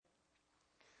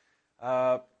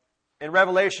In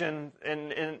Revelation,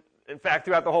 in fact,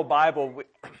 throughout the whole Bible,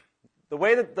 the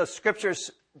way that the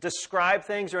Scriptures describe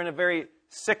things are in a very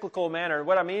cyclical manner.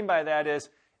 What I mean by that is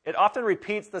it often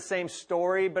repeats the same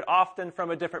story, but often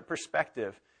from a different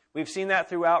perspective. We've seen that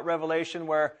throughout Revelation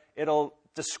where it'll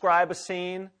describe a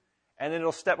scene, and then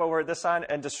it'll step over at this side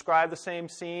and describe the same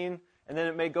scene, and then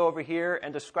it may go over here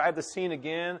and describe the scene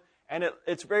again. And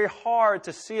it's very hard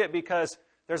to see it because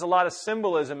there's a lot of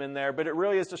symbolism in there, but it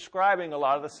really is describing a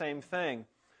lot of the same thing.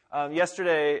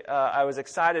 Yesterday, I was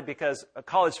excited because a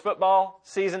college football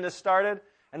season has started,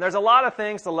 and there's a lot of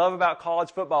things to love about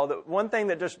college football. The one thing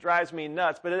that just drives me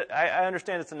nuts, but I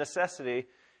understand it's a necessity,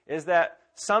 is that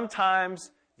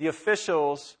sometimes the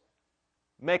officials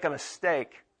make a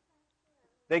mistake.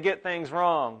 They get things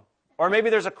wrong. Or maybe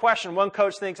there's a question. One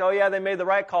coach thinks, oh yeah, they made the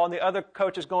right call, and the other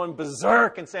coach is going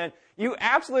berserk and saying, you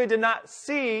absolutely did not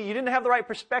see, you didn't have the right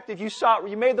perspective,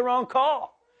 you made the wrong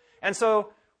call. And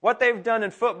so what they've done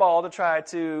in football to try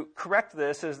to correct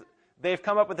this is they've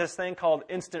come up with this thing called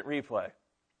instant replay.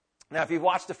 Now, if you've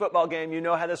watched a football game, you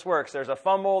know how this works. There's a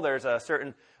fumble, there's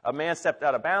a man stepped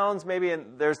out of bounds maybe,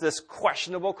 and there's this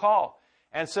questionable call.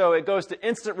 And so it goes to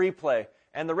instant replay.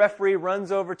 And the referee runs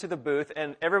over to the booth,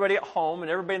 and everybody at home and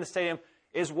everybody in the stadium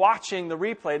is watching the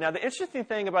replay. Now, the interesting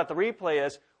thing about the replay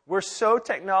is we're so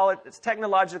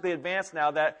technologically advanced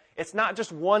now that it's not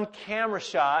just one camera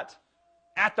shot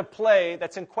at the play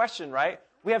that's in question, right?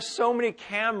 We have so many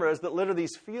cameras that litter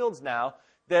these fields now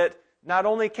that not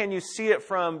only can you see it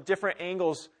from different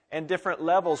angles and different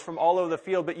levels from all over the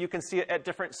field, but you can see it at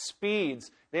different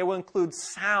speeds. They will include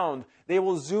sound. They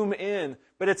will zoom in.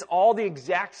 But it's all the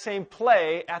exact same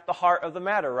play at the heart of the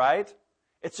matter, right?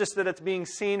 It's just that it's being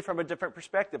seen from a different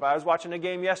perspective. I was watching a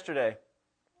game yesterday.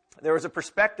 There was a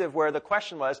perspective where the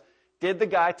question was, did the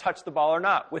guy touch the ball or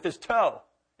not with his toe?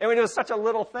 I mean, it was such a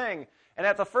little thing. And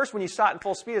at the first, when you saw it in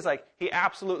full speed, it's like, he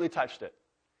absolutely touched it.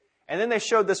 And then they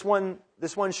showed this one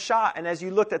shot, and as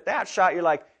you looked at that shot, you're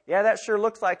like, yeah, that sure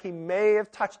looks like he may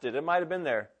have touched it. It might have been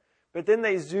there. But then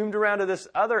they zoomed around to this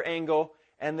other angle,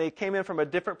 and they came in from a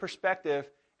different perspective.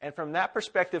 And from that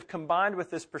perspective, combined with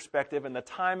this perspective and the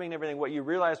timing and everything, what you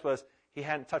realized was he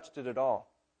hadn't touched it at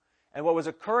all. And what was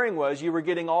occurring was you were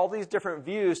getting all these different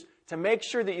views to make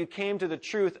sure that you came to the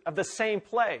truth of the same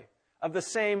play, of the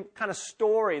same kind of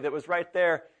story that was right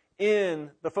there in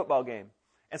the football game.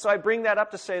 And so I bring that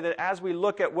up to say that as we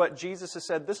look at what Jesus has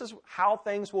said, this is how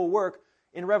things will work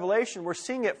in Revelation. We're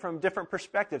seeing it from different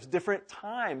perspectives, different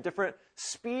time, different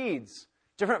speeds,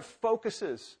 different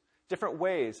focuses, different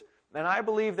ways. And I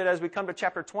believe that as we come to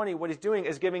chapter 20, what he's doing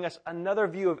is giving us another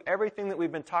view of everything that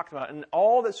we've been talking about. And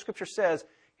all that Scripture says,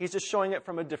 he's just showing it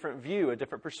from a different view, a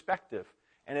different perspective.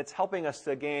 And it's helping us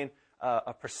to gain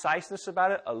a preciseness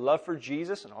about it, a love for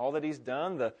Jesus and all that he's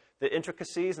done, the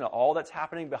intricacies and all that's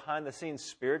happening behind the scenes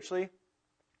spiritually.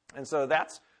 And so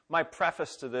that's my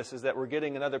preface to this, is that we're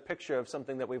getting another picture of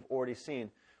something that we've already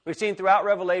seen. We've seen throughout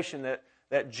Revelation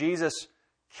that Jesus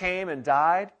came and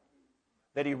died,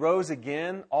 that he rose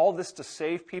again, all this to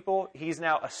save people. He's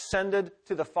now ascended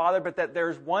to the Father, but that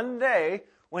there's one day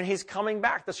when he's coming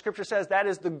back. The Scripture says that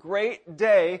is the great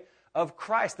day of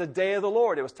Christ, the day of the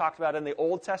Lord. It was talked about in the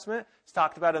Old Testament, it's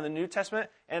talked about in the New Testament,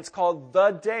 and it's called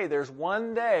the day. There's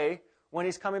one day when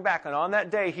he's coming back, and on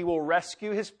that day he will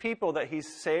rescue his people that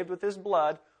he's saved with his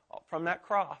blood from that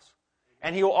cross.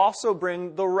 And he will also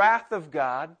bring the wrath of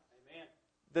God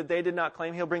that they did not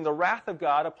claim. He'll bring the wrath of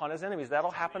God upon his enemies.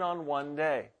 That'll happen on one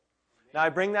day. Now, I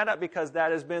bring that up because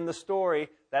that has been the story,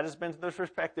 that has been the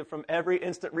perspective from every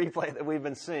instant replay that we've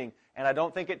been seeing. And I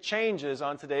don't think it changes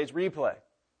on today's replay.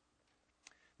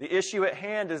 The issue at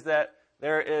hand is that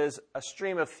there is a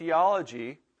stream of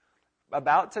theology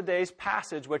about today's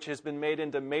passage, which has been made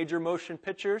into major motion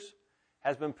pictures,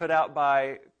 has been put out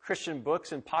by Christian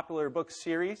books and popular book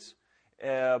series.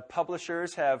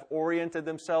 Publishers have oriented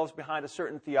themselves behind a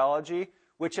certain theology,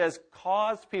 which has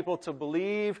caused people to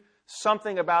believe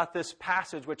something about this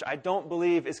passage, which I don't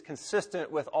believe is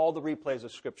consistent with all the replays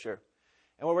of Scripture.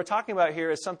 And what we're talking about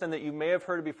here is something that you may have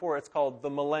heard before. It's called the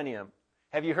Millennium.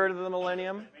 Have you heard of the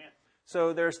Millennium? Amen.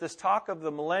 So there's this talk of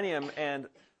the Millennium and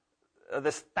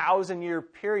this 1,000-year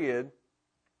period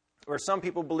where some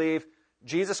people believe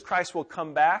Jesus Christ will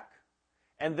come back,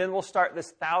 and then we'll start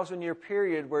this 1,000-year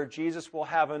period where Jesus will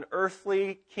have an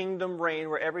earthly kingdom reign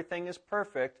where everything is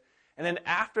perfect. And then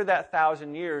after that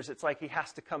 1,000 years, it's like he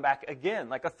has to come back again,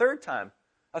 like a third time,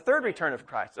 a third return of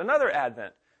Christ, another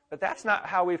advent. But that's not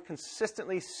how we've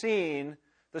consistently seen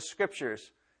the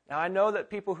Scriptures. Now, I know that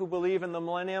people who believe in the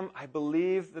millennium, I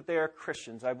believe that they are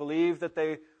Christians. I believe that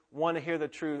they want to hear the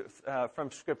truth from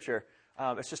Scripture.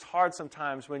 It's just hard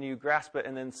sometimes when you grasp it,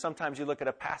 and then sometimes you look at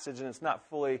a passage and it's not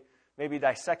fully maybe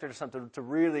dissected or something to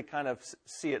really kind of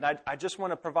see it. And I just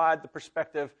want to provide the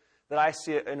perspective that I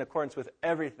see it in accordance with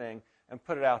everything and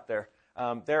put it out there.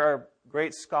 There are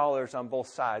great scholars on both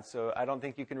sides, so I don't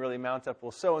think you can really mount up,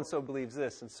 well, so-and-so believes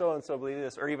this, and so-and-so believes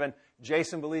this, or even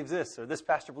Jason believes this, or this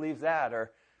pastor believes that,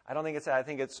 or I don't think it's that. I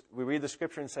think it's, we read the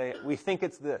Scripture and say, we think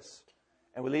it's this,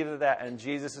 and we leave it at that, and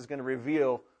Jesus is going to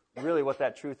reveal really what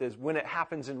that truth is when it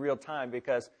happens in real time,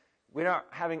 because we're not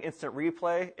having instant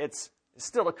replay. It's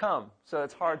still to come, so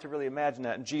it's hard to really imagine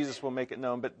that, and Jesus will make it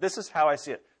known, but this is how I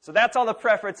see it. So that's all the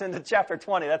preference into chapter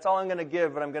 20. That's all I'm going to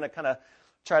give, but I'm going to kind of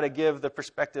try to give the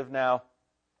perspective now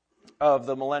of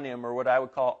the millennium, or what I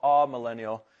would call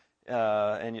all-millennial,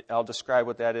 and I'll describe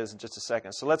what that is in just a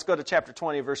second. So let's go to chapter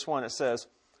 20, verse 1. It says,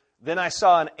 "Then I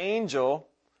saw an angel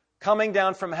coming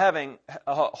down from heaven,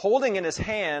 holding in his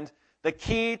hand the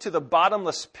key to the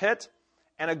bottomless pit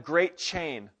and a great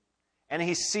chain. And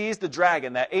he seized the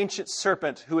dragon, that ancient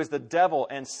serpent who is the devil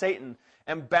and Satan,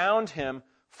 and bound him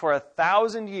for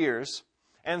 1,000 years,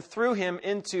 and threw him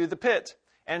into the pit,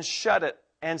 and shut it,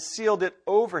 and sealed it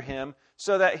over him,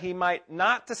 so that he might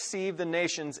not deceive the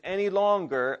nations any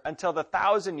longer until the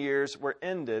 1,000 years were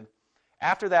ended.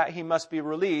 After that, he must be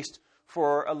released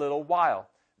for a little while."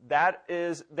 That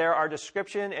is there our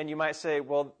description, and you might say,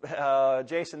 well,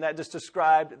 Jason, that just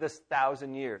described this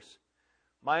 1,000 years.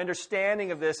 My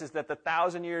understanding of this is that the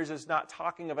 1,000 years is not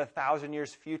talking of 1,000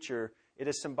 years future. It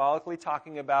is symbolically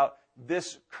talking about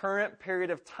this current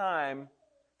period of time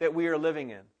that we are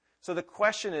living in. So the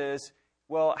question is,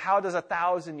 well, how does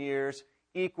 1,000 years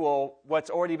equal what's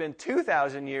already been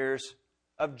 2,000 years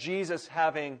of Jesus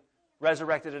having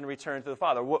resurrected and returned to the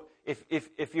Father?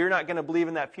 If you're not going to believe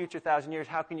in that future 1,000 years,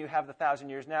 how can you have the 1,000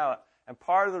 years now? And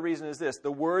part of the reason is this.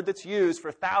 The word that's used for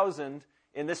 1,000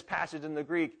 in this passage in the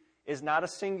Greek is not a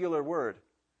singular word.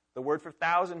 The word for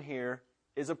 1,000 here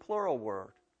is a plural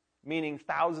word, meaning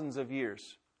thousands of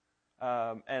years.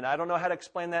 And I don't know how to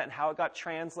explain that and how it got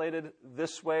translated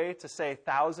this way to say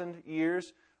 1,000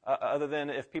 years, other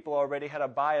than if people already had a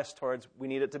bias towards we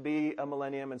need it to be a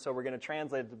millennium, and so we're going to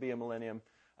translate it to be a millennium.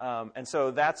 And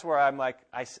so that's where I'm like,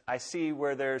 I see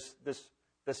where there's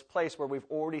this place where we've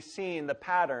already seen the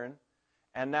pattern,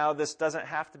 and now this doesn't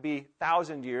have to be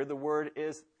 1,000 year. The word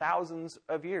is thousands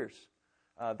of years.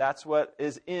 That's what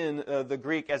is in the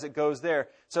Greek as it goes there.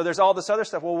 So there's all this other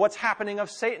stuff. Well, what's happening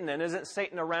of Satan? And isn't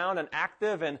Satan around and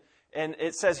active? And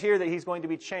it says here that he's going to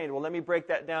be chained. Well, let me break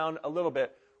that down a little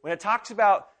bit. When it talks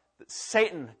about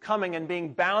Satan coming and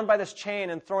being bound by this chain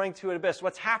and throwing to an abyss,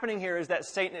 what's happening here is that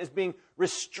Satan is being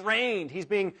restrained. He's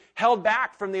being held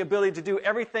back from the ability to do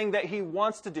everything that he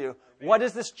wants to do. What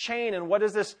is this chain and what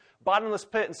is this bottomless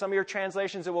pit? In some of your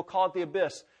translations, it will call it the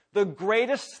abyss. The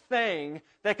greatest thing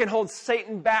that can hold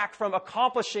Satan back from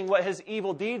accomplishing what his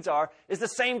evil deeds are is the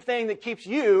same thing that keeps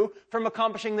you from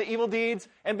accomplishing the evil deeds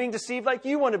and being deceived like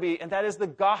you want to be, and that is the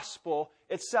gospel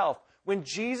itself. When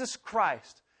Jesus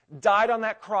Christ died on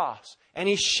that cross and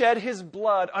he shed his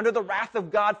blood under the wrath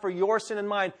of God for your sin and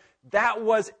mine, that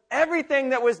was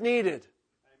everything that was needed.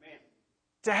 Amen.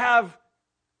 To have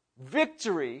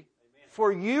victory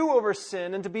for you over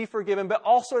sin and to be forgiven, but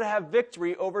also to have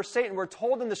victory over Satan. We're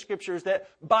told in the Scriptures that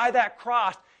by that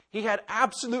cross, he had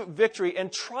absolute victory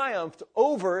and triumphed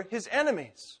over his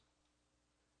enemies.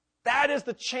 That is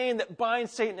the chain that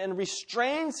binds Satan and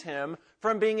restrains him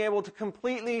from being able to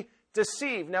completely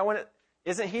deceive. Now,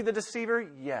 isn't he the deceiver?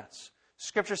 Yes.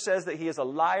 Scripture says that he is a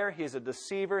liar, he is a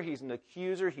deceiver, he's an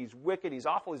accuser, he's wicked, he's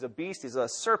awful, he's a beast, he's a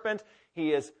serpent,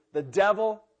 he is the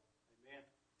devil.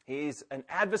 He's an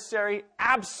adversary,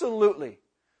 absolutely.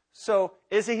 So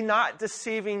is he not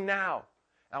deceiving now?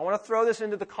 I want to throw this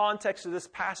into the context of this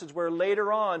passage where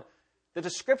later on, the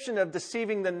description of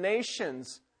deceiving the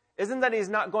nations isn't that he's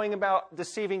not going about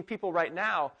deceiving people right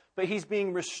now, but he's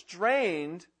being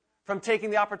restrained from taking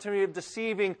the opportunity of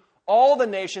deceiving all the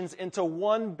nations into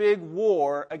one big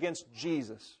war against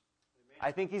Jesus. Amen.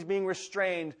 I think he's being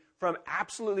restrained from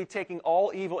absolutely taking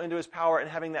all evil into his power and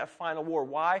having that final war.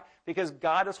 Why? Because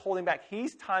God is holding back.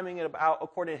 He's timing it about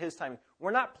according to his timing.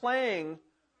 We're not playing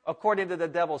according to the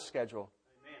devil's schedule.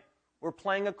 Amen. We're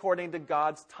playing according to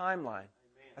God's timeline. Amen.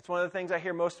 That's one of the things I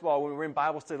hear most of all when we're in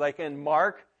Bible study, like in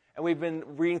Mark, and we've been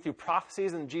reading through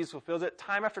prophecies and Jesus fulfills it.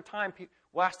 Time after time,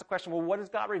 we'll ask the question, well, what is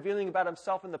God revealing about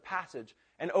himself in the passage?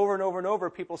 And over,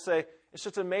 people say, it's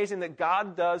just amazing that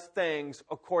God does things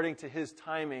according to his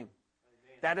timing.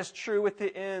 That is true with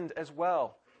the end as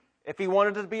well. If he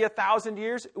wanted it to be 1,000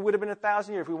 years, it would have been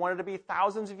 1,000 years. If he wanted it to be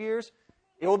thousands of years,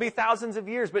 it will be thousands of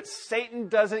years. But Satan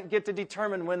doesn't get to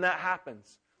determine when that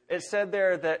happens. It said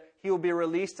there that he will be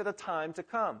released at a time to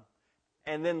come.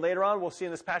 And then later on, we'll see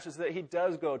in this passage that he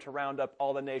does go to round up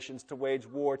all the nations to wage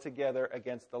war together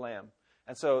against the Lamb.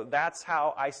 And so that's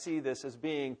how I see this as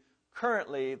being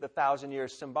currently the 1,000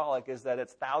 years symbolic, is that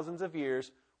it's thousands of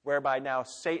years whereby now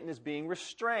Satan is being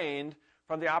restrained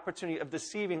from the opportunity of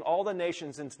deceiving all the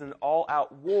nations into an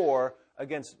all-out war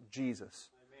against Jesus.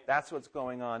 Amen. That's what's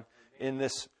going on in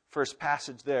this first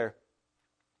passage there.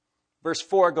 Verse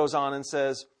 4 goes on and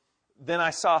says, "Then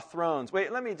I saw thrones."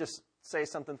 Wait, let me just say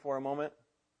something for a moment.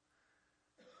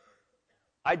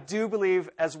 I do believe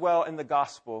as well in the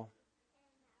gospel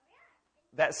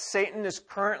that Satan is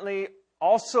currently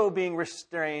also being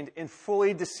restrained in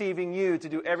fully deceiving you to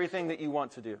do everything that you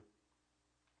want to do.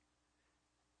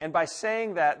 And by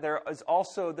saying that, there is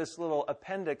also this little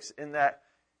appendix in that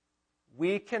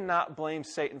we cannot blame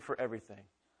Satan for everything.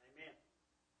 Amen.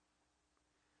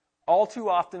 All too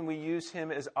often we use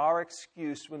him as our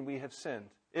excuse when we have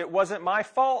sinned. It wasn't my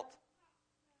fault,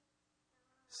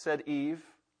 said Eve.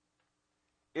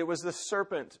 It was the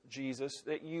serpent, Jesus,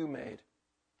 that you made.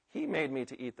 He made me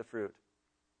to eat the fruit.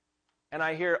 And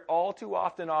I hear all too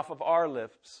often off of our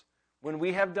lips, when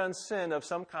we have done sin of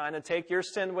some kind, and take your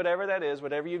sin, whatever that is,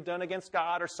 whatever you've done against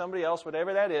God or somebody else,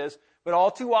 whatever that is, but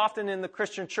all too often in the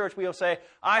Christian church, we will say,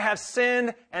 I have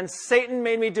sinned and Satan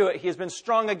made me do it. He has been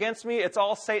strong against me. It's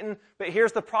all Satan. But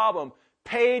here's the problem.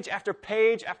 Page after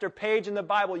page after page in the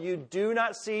Bible, you do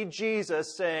not see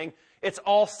Jesus saying, it's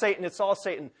all Satan, it's all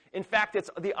Satan. In fact, it's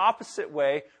the opposite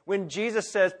way. When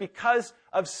Jesus says, because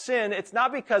of sin, it's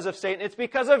not because of Satan, it's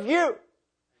because of you. Amen.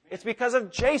 It's because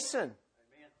of Jason.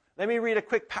 Amen. Let me read a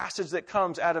quick passage that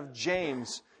comes out of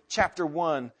James chapter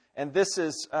 1. And this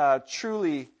is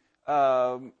truly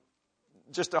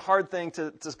just a hard thing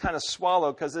to kind of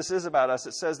swallow, because this is about us.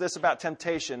 It says this about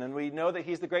temptation. And we know that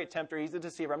he's the great tempter, he's the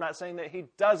deceiver. I'm not saying that he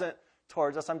doesn't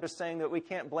towards us. I'm just saying that we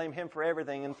can't blame him for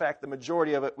everything. In fact, the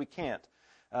majority of it we can't.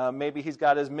 Maybe he's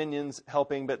got his minions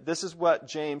helping, but this is what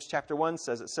James chapter 1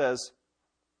 says. It says,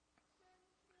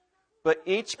 but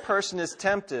each person is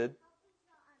tempted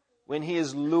when he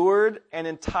is lured and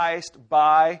enticed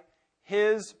by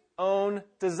his own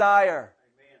desire.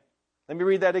 Amen. Let me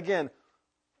read that again.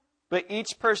 But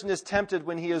each person is tempted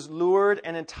when he is lured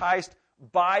and enticed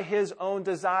by his own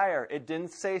desire. It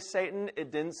didn't say Satan.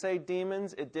 It didn't say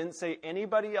demons. It didn't say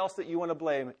anybody else that you want to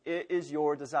blame. It is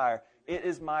your desire. It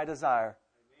is my desire.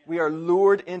 Amen. We are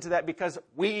lured into that because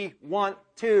we want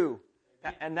to.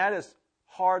 Amen. And that is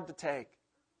hard to take.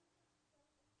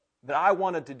 That I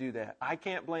wanted to do that. I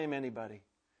can't blame anybody.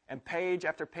 And page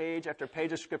after page after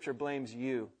page of Scripture blames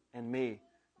you and me.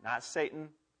 Not Satan.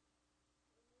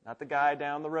 Not the guy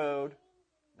down the road.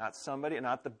 Not somebody.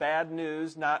 Not the bad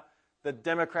news. Not the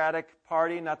Democratic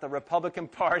Party, not the Republican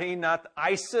Party, not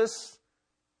ISIS,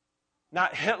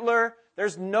 not Hitler.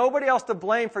 There's nobody else to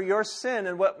blame for your sin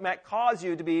and what might cause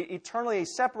you to be eternally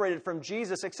separated from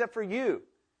Jesus except for you.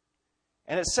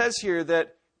 And it says here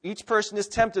that each person is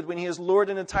tempted when he is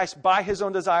lured and enticed by his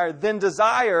own desire. Then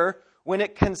desire, when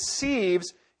it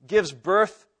conceives, gives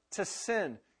birth to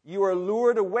sin. You are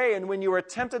lured away, and when you are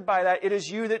tempted by that, it is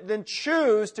you that then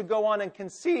choose to go on and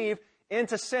conceive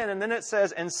into sin. And then it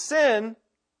says, and sin,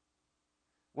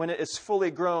 when it is fully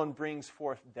grown, brings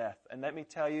forth death. And let me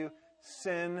tell you,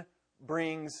 sin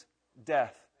brings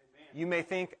death. Amen. You may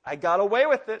think, I got away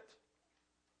with it.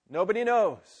 Nobody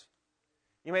knows.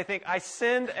 You may think, I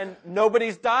sinned and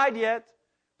nobody's died yet.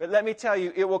 But let me tell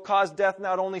you, it will cause death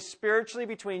not only spiritually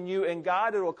between you and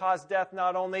God, it will cause death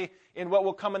not only in what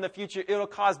will come in the future, it will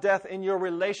cause death in your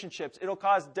relationships. It will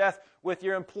cause death with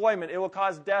your employment. It will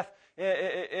cause death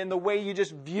in the way you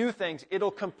just view things. It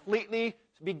will completely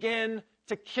begin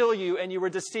to kill you, and you were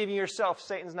deceiving yourself.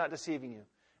 Satan's not deceiving you.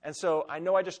 And so I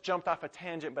know I just jumped off a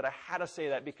tangent, but I had to say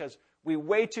that because we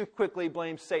way too quickly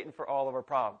blame Satan for all of our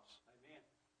problems. Amen.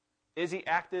 Is he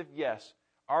active? Yes.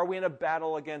 Are we in a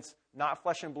battle against not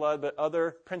flesh and blood, but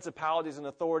other principalities and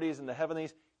authorities in the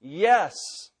heavenlies? Yes.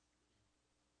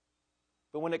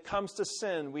 But when it comes to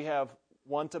sin, we have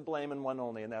one to blame and one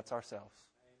only, and that's ourselves.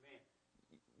 Amen.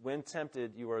 When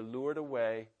tempted, you are lured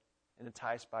away and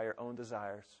enticed by your own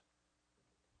desires.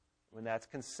 When that's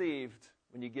conceived,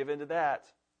 when you give into that,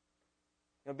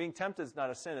 being tempted is not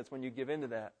a sin. It's when you give into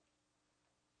that.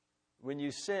 When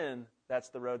you sin, that's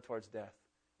the road towards death.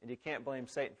 And you can't blame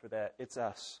Satan for that. It's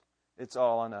us. It's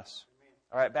all on us. Amen.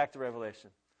 All right, back to Revelation.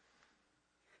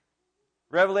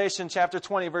 Revelation chapter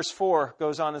 20, verse 4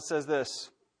 goes on and says this.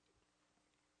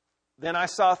 Then I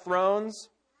saw thrones,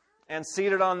 and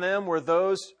seated on them were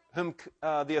those whom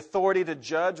the authority to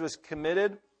judge was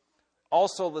committed.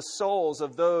 Also the souls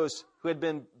of those who had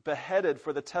been beheaded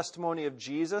for the testimony of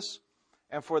Jesus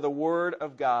and for the word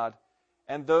of God.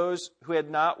 And those who had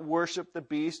not worshipped the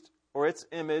beast or its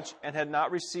image and had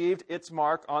not received its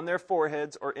mark on their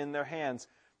foreheads or in their hands,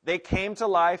 they came to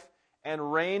life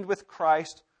and reigned with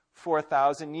Christ for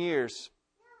 1,000 years.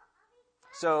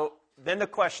 So then the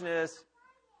question is,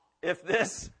 if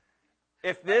this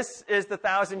is the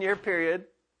 1,000-year period,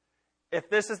 if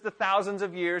this is the thousands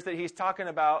of years that he's talking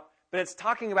about, but it's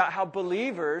talking about how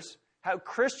believers, how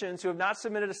Christians who have not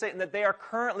submitted to Satan, that they are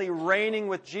currently reigning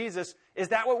with Jesus, is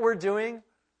that what we're doing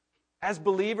as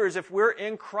believers? If we're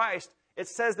in Christ, it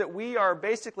says that we are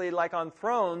basically like on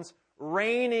thrones,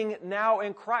 reigning now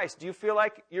in Christ. Do you feel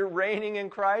like you're reigning in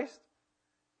Christ?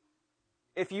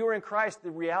 If you are in Christ,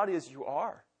 the reality is you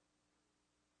are.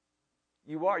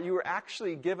 You are. You are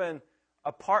actually given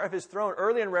a part of his throne.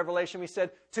 Early in Revelation, he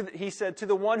said, to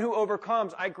the one who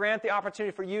overcomes, I grant the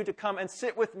opportunity for you to come and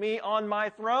sit with me on my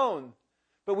throne.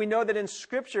 But we know that in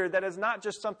Scripture, that is not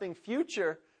just something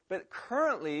future, but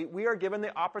currently we are given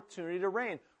the opportunity to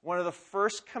reign. One of the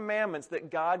first commandments that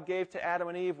God gave to Adam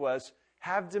and Eve was,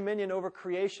 have dominion over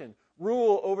creation.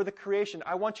 Rule over the creation.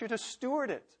 I want you to steward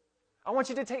it. I want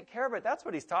you to take care of it. That's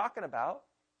what he's talking about.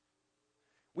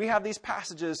 We have these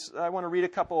passages. I want to read a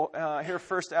couple here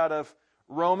first out of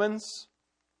Romans.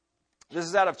 This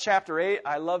is out of chapter 8.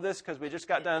 I love this because we just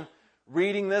got done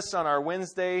reading this on our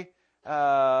Wednesday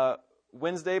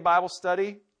Bible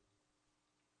study.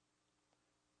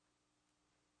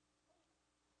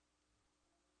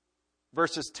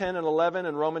 Verses 10 and 11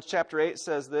 in Romans chapter 8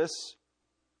 says this,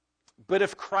 but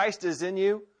if Christ is in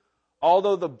you,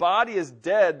 although the body is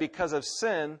dead because of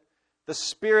sin, the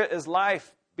spirit is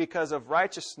life because of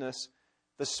righteousness.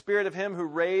 The spirit of him who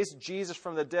raised Jesus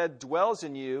from the dead dwells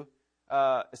in you.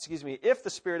 If the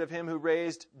spirit of him who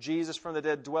raised Jesus from the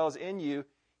dead dwells in you,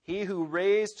 he who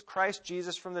raised Christ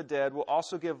Jesus from the dead will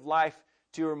also give life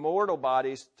to your mortal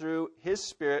bodies through his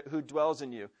spirit who dwells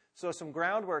in you. So some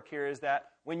groundwork here is that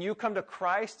when you come to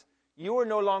Christ, you are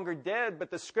no longer dead,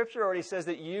 but the Scripture already says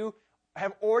that you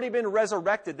have already been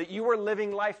resurrected, that you are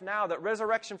living life now, that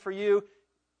resurrection for you,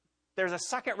 there's a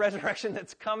second resurrection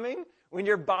that's coming when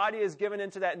your body is given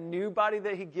into that new body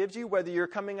that he gives you, whether you're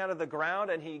coming out of the ground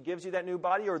and he gives you that new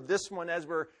body, or this one as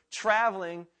we're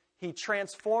traveling, he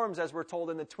transforms, as we're told,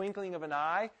 in the twinkling of an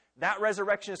eye. That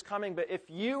resurrection is coming, but if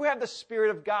you have the Spirit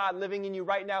of God living in you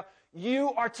right now,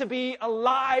 you are to be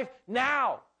alive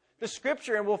now. The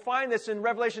Scripture, and we'll find this in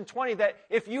Revelation 20, that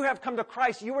if you have come to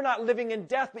Christ, you are not living in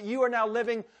death, but you are now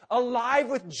living alive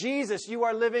with Jesus. You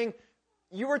are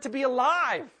to be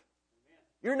alive.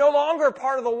 You're no longer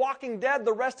part of the walking dead,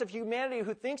 the rest of humanity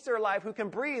who thinks they're alive, who can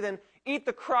breathe and eat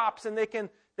the crops, and they can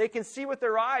see with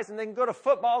their eyes, and they can go to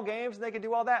football games, and they can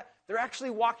do all that. They're actually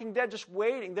walking dead, just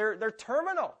waiting. They're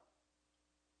terminal.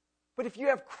 But if you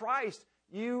have Christ,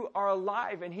 you are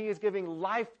alive, and he is giving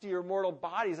life to your mortal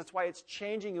bodies. That's why it's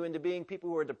changing you into being people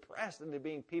who are depressed into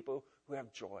being people who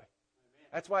have joy. Amen.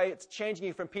 That's why it's changing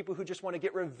you from people who just want to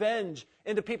get revenge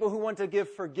into people who want to give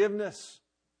forgiveness.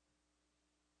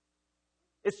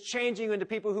 It's changing you into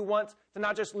people who want to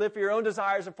not just live for your own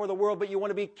desires and for the world, but you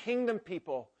want to be kingdom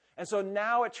people. And so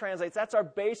now it translates. That's our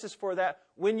basis for that.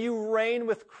 When you reign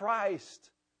with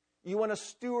Christ, you want to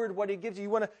steward what he gives you.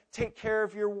 You want to take care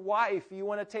of your wife. You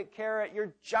want to take care at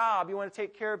your job. You want to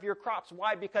take care of your crops.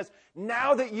 Why? Because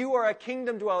now that you are a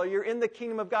kingdom dweller, you're in the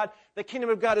kingdom of God. The kingdom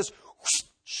of God is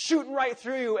shooting right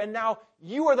through you, and now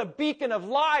you are the beacon of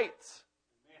light.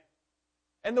 Amen.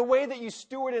 And the way that you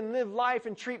steward and live life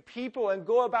and treat people and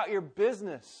go about your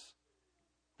business,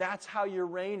 that's how you're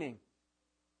reigning.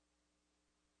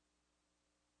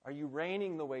 Are you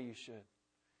reigning the way you should?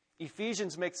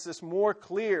 Ephesians makes this more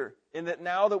clear in that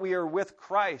now that we are with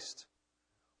Christ,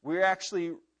 we're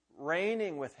actually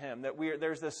reigning with him. That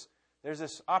there's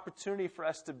this opportunity for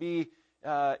us to be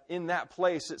in that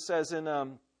place. It says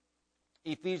in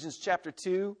Ephesians chapter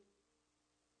 2,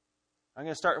 I'm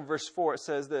going to start in verse 4. It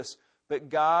says this, but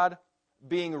God,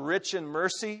 being rich in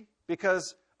mercy,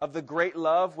 because of the great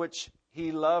love which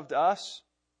he loved us.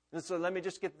 And so let me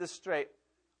just get this straight.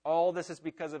 All this is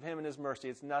because of him and his mercy.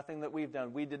 It's nothing that we've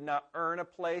done. We did not earn a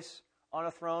place on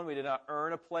a throne. We did not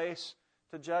earn a place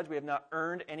to judge. We have not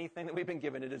earned anything that we've been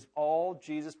given. It is all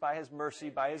Jesus by his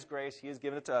mercy, by his grace. He has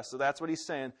given it to us. So that's what he's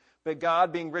saying. But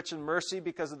God, being rich in mercy,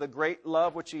 because of the great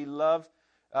love which he loved,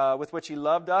 with which he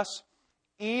loved us,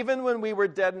 even when we were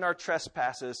dead in our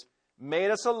trespasses, made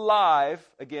us alive.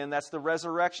 Again, that's the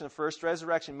resurrection, the first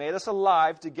resurrection. Made us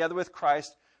alive together with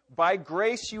Christ. By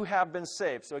grace you have been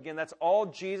saved. So again, that's all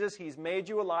Jesus. He's made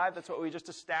you alive. That's what we just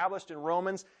established in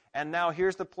Romans. And now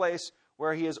here's the place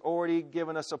where he has already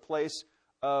given us a place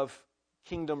of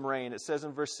kingdom reign. It says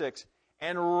in verse 6,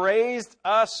 and raised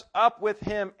us up with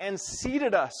him and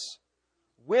seated us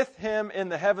with him in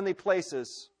the heavenly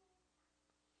places,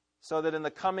 so that in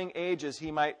the coming ages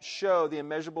he might show the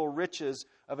immeasurable riches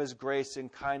of his grace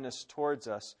and kindness towards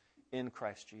us in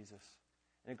Christ Jesus.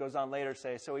 And it goes on later to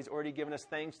say, so he's already given us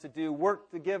things to do, work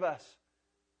to give us,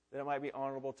 that it might be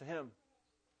honorable to him.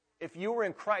 If you were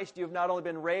in Christ, you have not only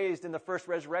been raised in the first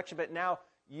resurrection, but now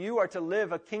you are to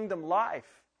live a kingdom life.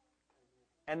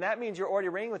 And that means you're already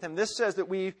reigning with him. This says that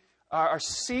we are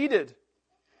seated.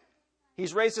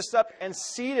 He's raised us up and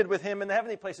seated with him in the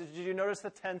heavenly places. Did you notice the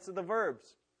tense of the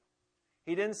verbs?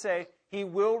 He didn't say, he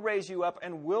will raise you up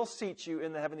and will seat you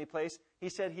in the heavenly place. He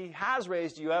said he has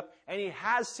raised you up and he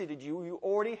has seated you. You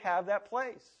already have that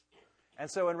place. And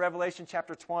so in Revelation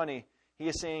chapter 20, he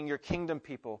is saying, you're kingdom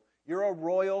people. You're a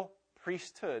royal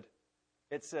priesthood,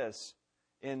 it says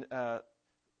in 1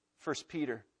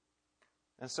 Peter.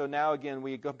 And so now again,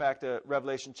 we go back to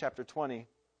Revelation chapter 20.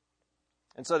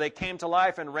 And so they came to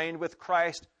life and reigned with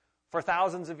Christ for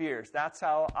thousands of years. That's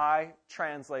how I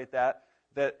translate that.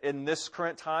 That in this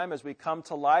current time, as we come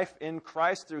to life in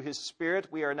Christ through his Spirit,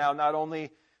 we are now not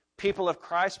only people of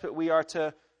Christ, but we are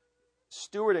to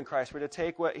steward in Christ. We're to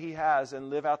take what he has and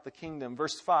live out the kingdom.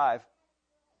 Verse 5,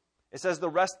 it says, the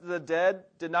rest of the dead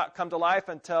did not come to life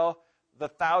until the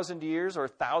 1,000 years or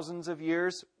thousands of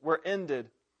years were ended.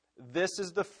 This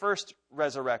is the first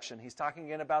resurrection. He's talking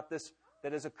again about this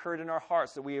that has occurred in our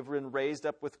hearts, that we have been raised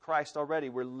up with Christ already.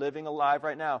 We're living alive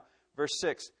right now. Verse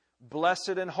 6,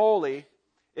 blessed and holy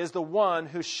is the one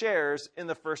who shares in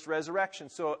the first resurrection.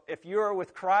 So if you are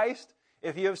with Christ,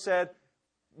 if you have said,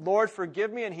 Lord,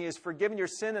 forgive me, and he has forgiven your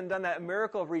sin and done that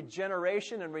miracle of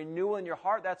regeneration and renewal in your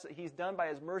heart, that's what he's done by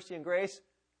his mercy and grace,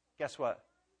 guess what?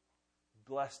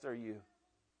 Blessed are you.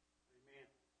 Amen.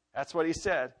 That's what he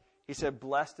said. He said,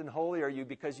 blessed and holy are you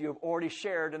because you have already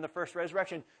shared in the first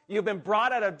resurrection. You've been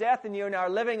brought out of death and you are now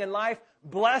living in life.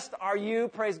 Blessed are you,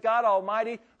 praise God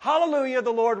Almighty. Hallelujah,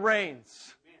 the Lord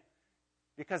reigns. Amen.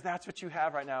 Because that's what you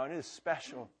have right now, and it is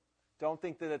special. Don't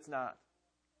think that it's not.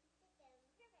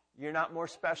 You're not more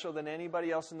special than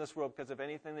anybody else in this world because of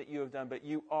anything that you have done, but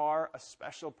you are a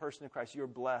special person in Christ. You're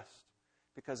blessed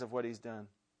because of what he's done.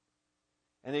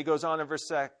 And he goes on in verse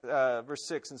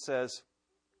 6 and says,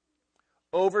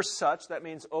 over such, that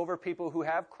means over people who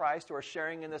have Christ, who are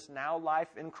sharing in this now life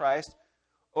in Christ,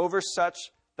 over such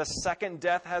the second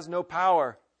death has no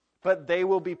power, but they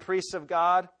will be priests of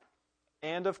God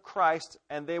and of Christ,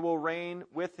 and they will reign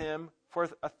with him for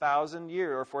 1,000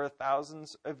 years, or for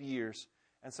thousands of years.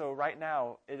 And so right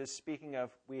now, it is speaking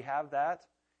of, we have that,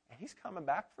 and he's coming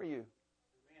back for you.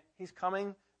 Amen. He's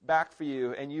coming back for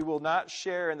you, and you will not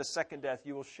share in the second death.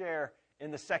 You will share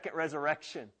in the second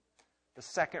resurrection. The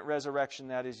second resurrection,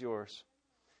 that is yours.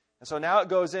 And so now it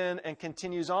goes in and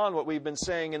continues on what we've been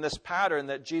saying in this pattern,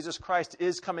 that Jesus Christ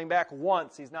is coming back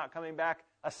once. He's not coming back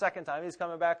a second time. He's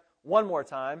coming back one more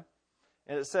time.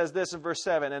 And it says this in verse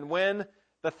 7, and when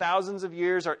the thousands of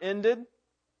years are ended,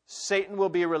 Satan will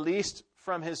be released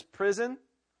from his prison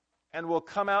and will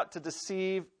come out to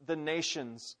deceive the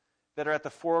nations that are at the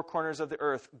four corners of the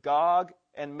earth, Gog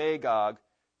and Magog,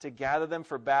 to gather them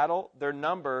for battle. Their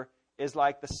number is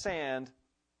like the sand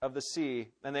of the sea.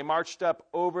 And they marched up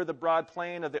over the broad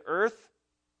plain of the earth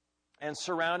and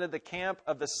surrounded the camp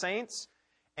of the saints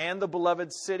and the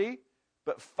beloved city.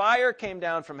 But fire came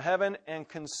down from heaven and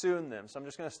consumed them. So I'm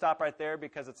just going to stop right there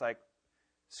because it's like,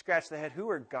 scratch the head. Who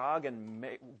are Gog and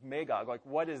Magog? Like,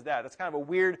 what is that? That's kind of a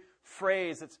weird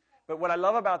phrase. But what I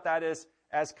love about that is,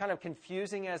 as kind of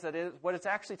confusing as it is, what it's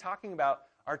actually talking about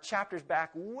are chapters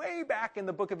way back in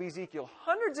the book of Ezekiel,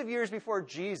 hundreds of years before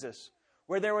Jesus,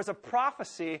 where there was a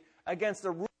prophecy against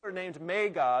a ruler named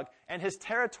Magog and his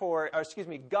territory,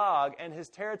 Gog and his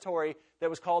territory that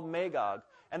was called Magog.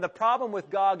 And the problem with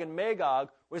Gog and Magog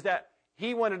was that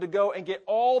he wanted to go and get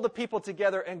all the people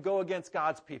together and go against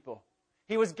God's people.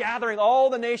 He was gathering all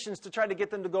the nations to try to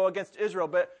get them to go against Israel.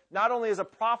 But not only is a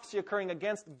prophecy occurring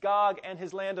against Gog and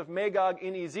his land of Magog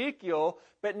in Ezekiel,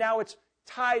 but now it's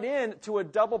tied in to a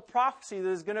double prophecy that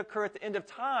is going to occur at the end of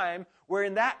time, where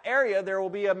in that area there will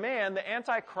be a man, the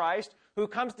Antichrist, who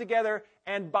comes together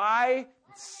and by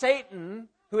Satan,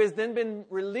 who has then been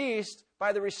released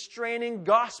by the restraining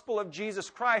gospel of Jesus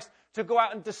Christ, to go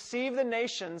out and deceive the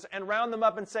nations and round them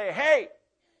up and say, hey,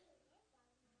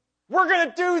 we're going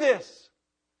to do this.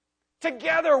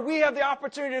 Together we have the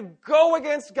opportunity to go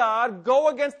against God, go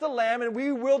against the Lamb, and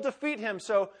we will defeat him.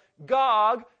 So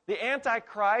Gog, the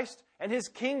Antichrist, and his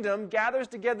kingdom gathers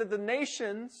together the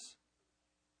nations,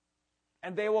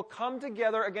 and they will come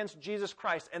together against Jesus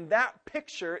Christ. And that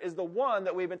picture is the one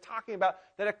that we've been talking about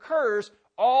that occurs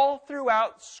all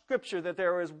throughout Scripture that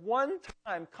there is one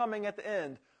time coming at the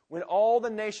end when all the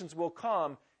nations will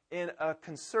come in a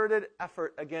concerted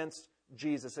effort against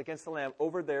Jesus, against the Lamb,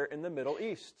 over there in the Middle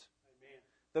East.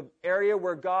 Amen. The area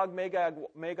where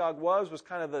Magog was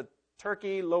kind of the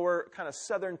Turkey, lower kind of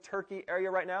southern Turkey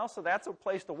area right now, so that's a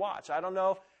place to watch. I don't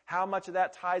know how much of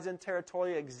that ties in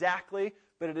territorially exactly,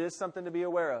 but it is something to be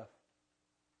aware of.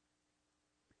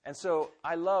 And so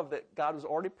I love that God was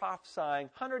already prophesying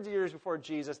hundreds of years before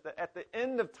Jesus that at the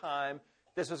end of time,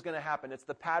 this was going to happen. It's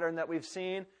the pattern that we've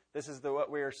seen. This is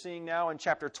what we are seeing now in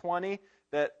chapter 20,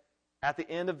 that at the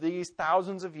end of these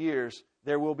thousands of years,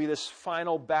 there will be this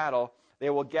final battle. They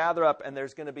will gather up, and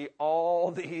there's going to be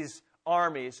all these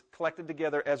armies collected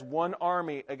together as one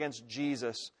army against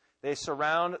Jesus. They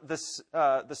surround the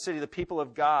city, the people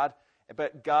of God,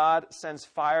 but God sends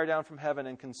fire down from heaven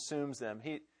and consumes them.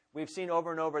 We've seen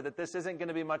over and over that this isn't going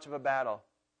to be much of a battle.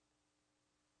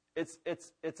 It's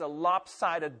a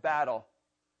lopsided battle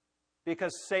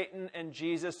because Satan and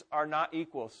Jesus are not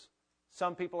equals.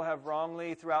 Some people have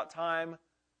wrongly throughout time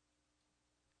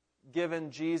given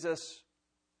Jesus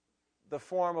the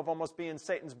form of almost being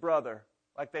Satan's brother.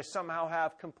 Like they somehow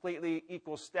have completely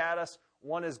equal status.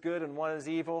 One is good and one is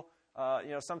evil.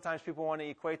 Sometimes people want to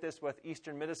equate this with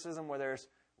Eastern mysticism where there's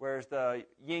the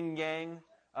yin-yang,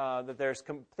 that there's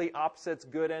complete opposites,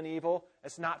 good and evil.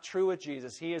 It's not true with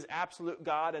Jesus. He is absolute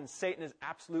God and Satan is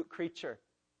absolute creature.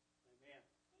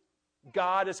 Amen.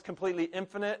 God is completely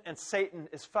infinite and Satan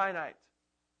is finite.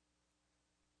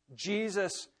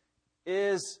 Jesus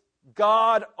is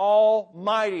God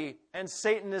Almighty, and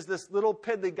Satan is this little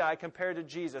piddly guy compared to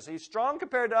Jesus. He's strong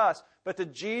compared to us, but to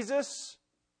Jesus,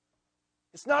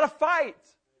 it's not a fight.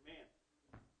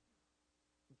 Amen.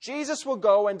 Jesus will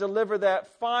go and deliver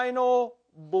that final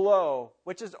blow,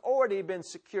 which has already been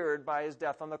secured by his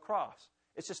death on the cross.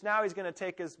 It's just now he's going to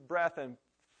take his breath and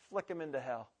flick him into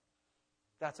hell.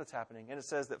 That's what's happening. And it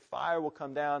says that fire will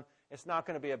come down. It's not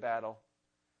going to be a battle.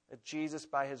 That Jesus,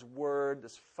 by his word,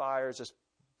 this fire is just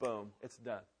boom, it's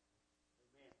done.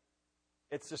 Amen.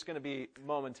 It's just going to be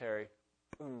momentary.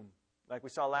 Boom. Like we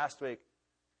saw last week.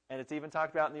 And it's even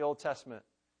talked about in the Old Testament.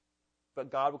 But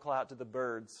God will call out to the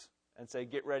birds and say,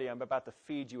 get ready, I'm about to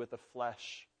feed you with the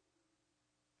flesh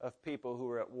of people who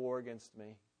are at war against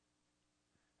me.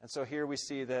 And so here we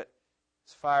see that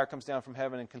this fire comes down from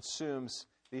heaven and consumes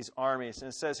these armies. And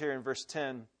it says here in verse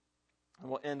 10,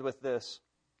 and we'll end with this.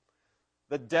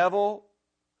 The devil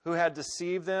who had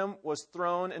deceived them was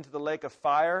thrown into the lake of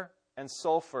fire and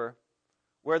sulfur,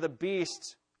 where the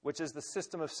beast, which is the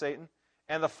system of Satan,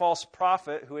 and the false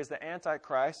prophet, who is the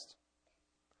Antichrist,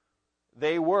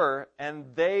 they were, and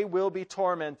they will be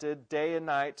tormented day and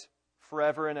night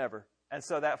forever and ever. And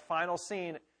so that final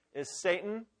scene is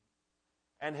Satan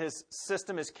and his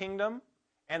system, his kingdom,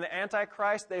 and the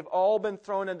Antichrist. They've all been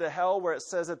thrown into hell, where it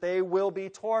says that they will be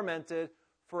tormented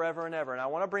forever and ever. And I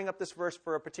want to bring up this verse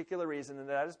for a particular reason, and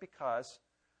that is because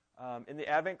in the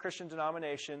Advent Christian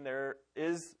denomination, there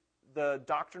is the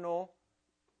doctrinal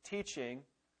teaching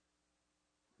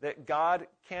that God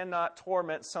cannot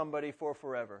torment somebody for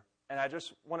forever. And I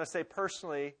just want to say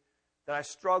personally that I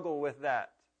struggle with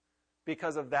that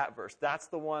because of that verse. That's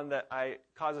the one that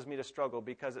causes me to struggle,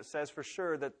 because it says for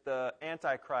sure that the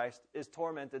Antichrist is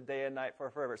tormented day and night for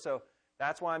forever. So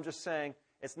that's why I'm just saying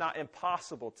it's not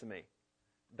impossible to me,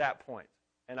 that point.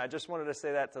 And I just wanted to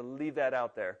say that, to leave that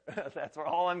out there. That's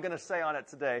all I'm going to say on it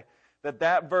today,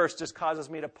 that verse just causes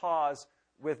me to pause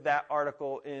with that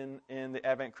article in the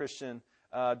Advent Christian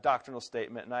doctrinal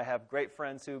statement. And I have great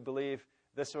friends who believe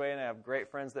this way, and I have great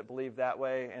friends that believe that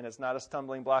way, and it's not a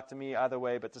stumbling block to me either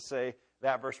way, but to say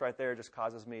that verse right there just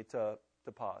causes me to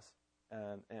pause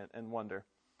and wonder.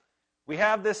 We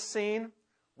have this scene.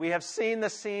 We have seen the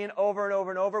scene over and over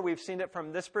and over. We've seen it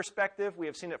from this perspective. We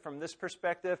have seen it from this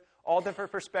perspective, all different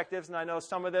perspectives, and I know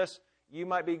some of this, you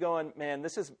might be going, man,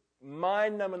 this is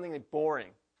mind-numbingly boring,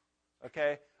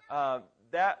 okay?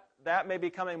 That may be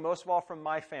coming most of all from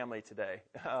my family today.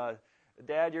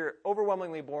 Dad, you're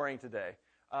overwhelmingly boring today.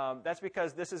 That's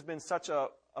because this has been such a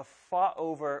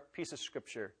fought-over piece of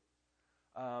Scripture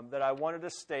that I wanted to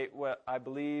state what I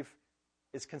believe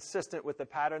is consistent with the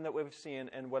pattern that we've seen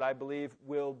and what I believe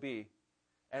will be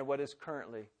and what is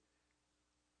currently.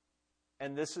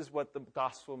 And this is what the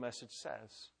gospel message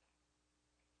says.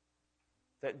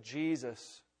 That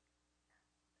Jesus,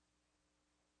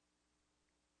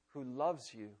 who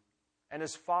loves you, and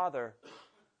his Father,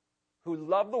 who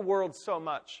loved the world so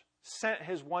much, sent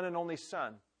his one and only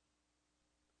Son,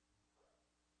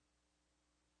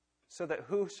 so that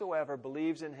whosoever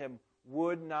believes in him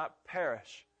would not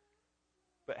perish,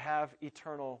 but have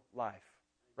eternal life.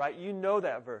 Right? You know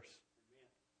that verse.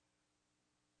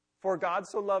 For God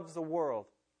so loves the world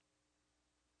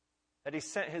that he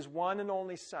sent his one and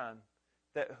only Son,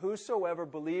 that whosoever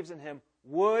believes in him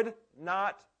would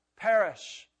not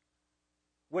perish,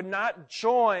 would not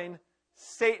join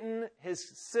Satan, his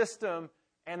system,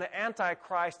 and the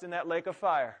Antichrist in that lake of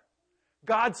fire.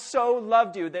 God so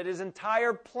loved you that his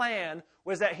entire plan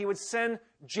was that he would send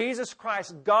Jesus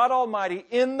Christ, God Almighty,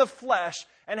 in the flesh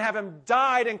and have him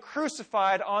died and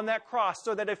crucified on that cross,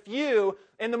 so that if you,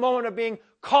 in the moment of being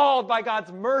called by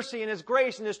God's mercy and his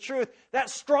grace and his truth, that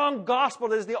strong gospel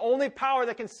that is the only power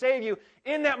that can save you,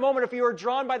 in that moment, if you are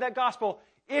drawn by that gospel,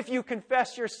 if you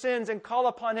confess your sins and call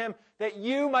upon him, that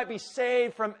you might be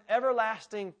saved from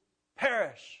everlasting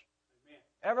perish,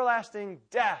 everlasting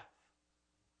death.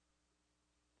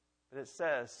 But it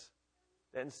says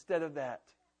that instead of that,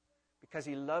 because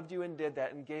he loved you and did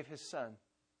that and gave his Son,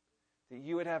 that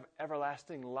you would have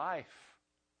everlasting life.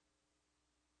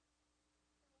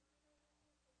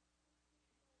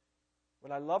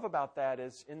 What I love about that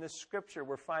is in this scripture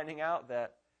we're finding out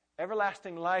that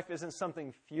everlasting life isn't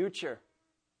something future.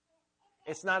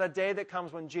 It's not a day that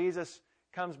comes when Jesus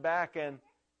comes back and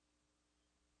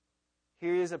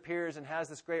he appears and has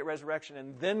this great resurrection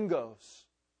and then goes.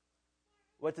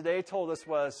 What today told us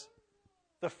was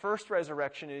the first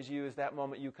resurrection is that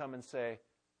moment you come and say,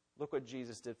 look what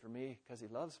Jesus did for me because he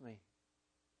loves me.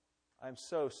 I'm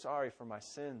so sorry for my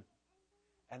sin.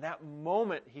 And that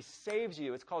moment he saves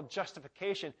you. It's called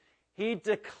justification. He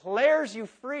declares you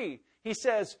free. He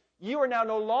says, you are now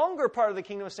no longer part of the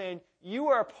kingdom, saying, you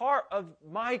are a part of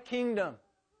my kingdom.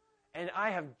 And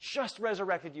I have just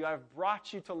resurrected you. I have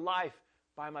brought you to life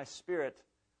by my Spirit.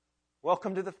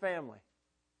 Welcome to the family.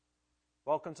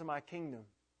 Welcome to my kingdom.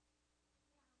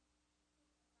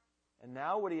 And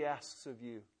now what he asks of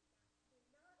you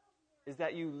is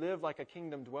that you live like a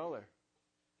kingdom dweller.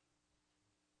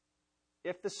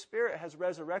 If the Spirit has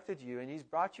resurrected you and he's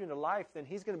brought you into life, then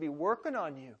he's going to be working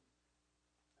on you.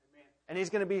 Amen. And he's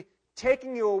going to be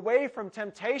taking you away from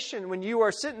temptation when you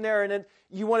are sitting there and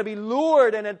you want to be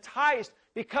lured and enticed.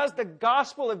 Because the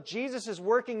gospel of Jesus is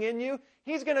working in you,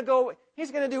 he's going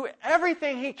to do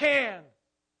everything he can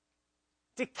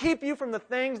to keep you from the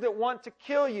things that want to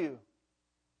kill you.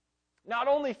 Not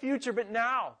only future, but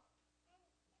now.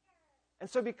 And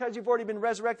so because you've already been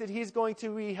resurrected, he's going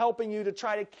to be helping you to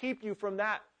try to keep you from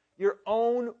that, your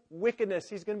own wickedness.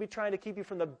 He's going to be trying to keep you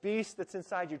from the beast that's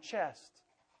inside your chest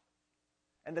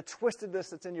and the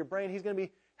twistedness that's in your brain. He's going to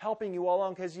be helping you all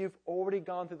along because you've already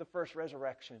gone through the first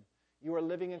resurrection. You are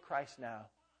living in Christ now.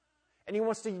 And he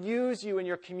wants to use you in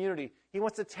your community. He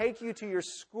wants to take you to your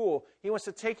school. He wants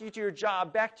to take you to your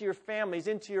job, back to your families,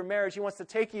 into your marriage. He wants to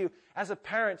take you as a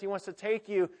parent. He wants to take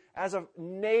you as a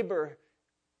neighbor.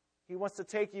 He wants to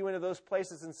take you into those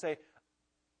places and say,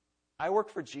 I work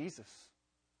for Jesus.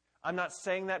 I'm not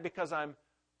saying that because I'm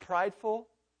prideful.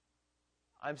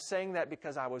 I'm saying that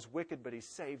because I was wicked, but he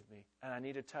saved me. And I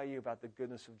need to tell you about the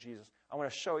goodness of Jesus. I want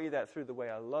to show you that through the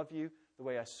way I love you, the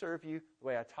way I serve you, the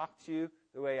way I talk to you,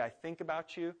 the way I think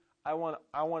about you. I want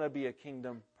to be a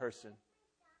kingdom person.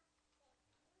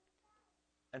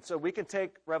 And so we can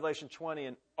take Revelation 20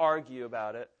 and argue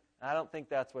about it. And I don't think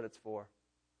that's what it's for.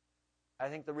 I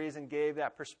think the reason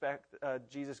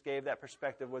Jesus gave that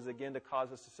perspective was, again, to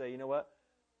cause us to say, you know what?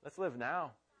 Let's live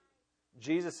now.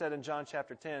 Jesus said in John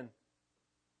chapter 10,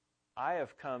 I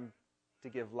have come to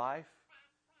give life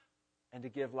and to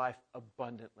give life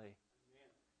abundantly.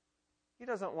 He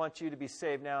doesn't want you to be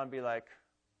saved now and be like,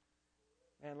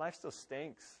 man, life still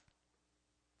stinks.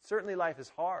 Certainly life is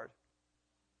hard.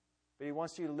 But he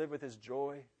wants you to live with his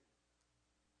joy.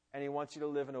 And he wants you to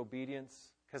live in obedience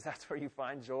because that's where you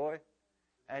find joy.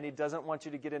 And he doesn't want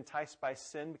you to get enticed by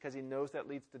sin because he knows that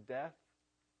leads to death.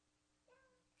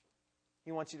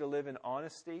 He wants you to live in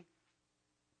honesty.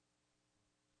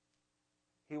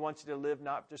 He wants you to live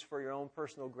not just for your own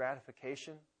personal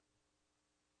gratification.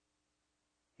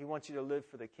 He wants you to live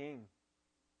for the King.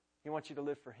 He wants you to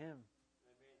live for him.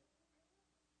 Amen.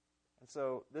 And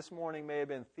so this morning may have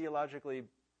been theologically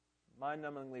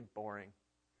mind-numbingly boring.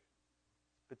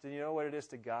 But do you know what it is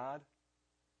to God?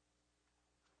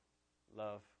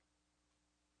 Love.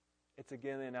 It's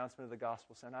again the announcement of the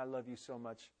gospel saying, I love you so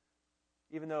much.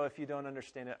 Even though if you don't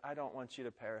understand it, I don't want you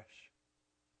to perish.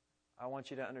 I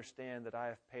want you to understand that I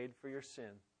have paid for your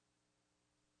sin.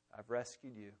 I've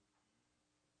rescued you.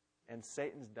 And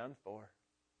Satan's done for.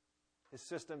 His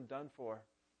system done for.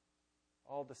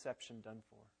 All deception done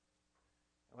for.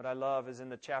 And what I love is in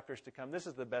the chapters to come, this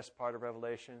is the best part of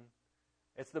Revelation.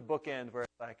 It's the bookend where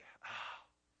it's like,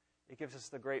 it gives us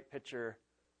the great picture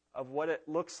of what it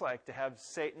looks like to have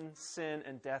Satan, sin,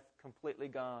 and death completely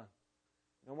gone.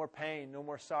 No more pain, no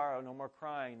more sorrow, no more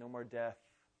crying, no more death.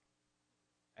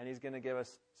 And He's going to give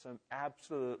us some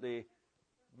absolutely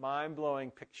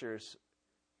mind-blowing pictures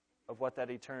of what that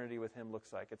eternity with Him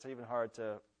looks like. It's even hard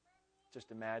to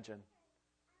just imagine.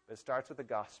 But it starts with the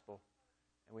gospel,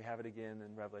 and we have it again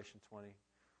in Revelation 20.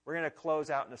 We're going to close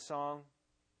out in a song.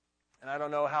 And I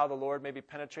don't know how the Lord maybe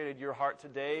penetrated your heart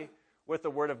today with the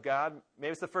Word of God.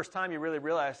 Maybe it's the first time you really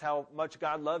realized how much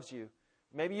God loves you.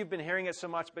 Maybe you've been hearing it so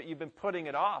much, but you've been putting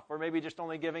it off, or maybe just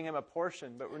only giving Him a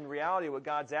portion. But in reality, what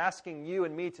God's asking you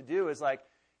and me to do is like,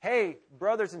 hey,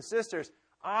 brothers and sisters,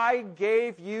 I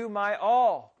gave you my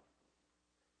all.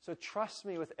 So trust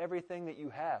me with everything that you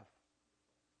have.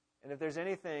 And if there's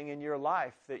anything in your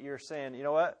life that you're saying, you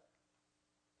know what,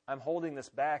 I'm holding this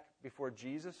back before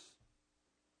Jesus,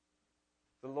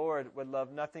 the Lord would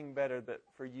love nothing better than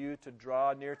for you to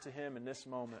draw near to Him in this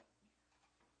moment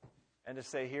and to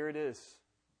say, here it is.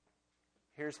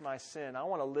 Here's my sin. I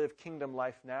want to live kingdom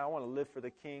life now. I want to live for the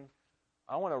King.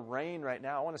 I want to reign right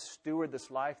now. I want to steward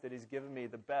this life that He's given me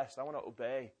the best. I want to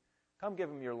obey. Come give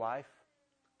Him your life.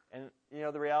 And,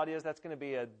 the reality is that's going to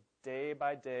be a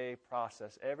day-by-day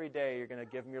process. Every day you're going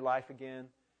to give Him your life again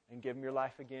and give Him your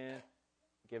life again,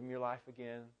 give Him your life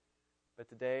again. But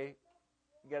today,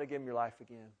 you got to give Him your life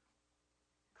again.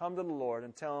 Come to the Lord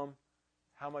and tell Him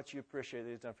how much you appreciate that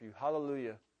He's done for you.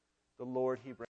 Hallelujah. The Lord, He brings.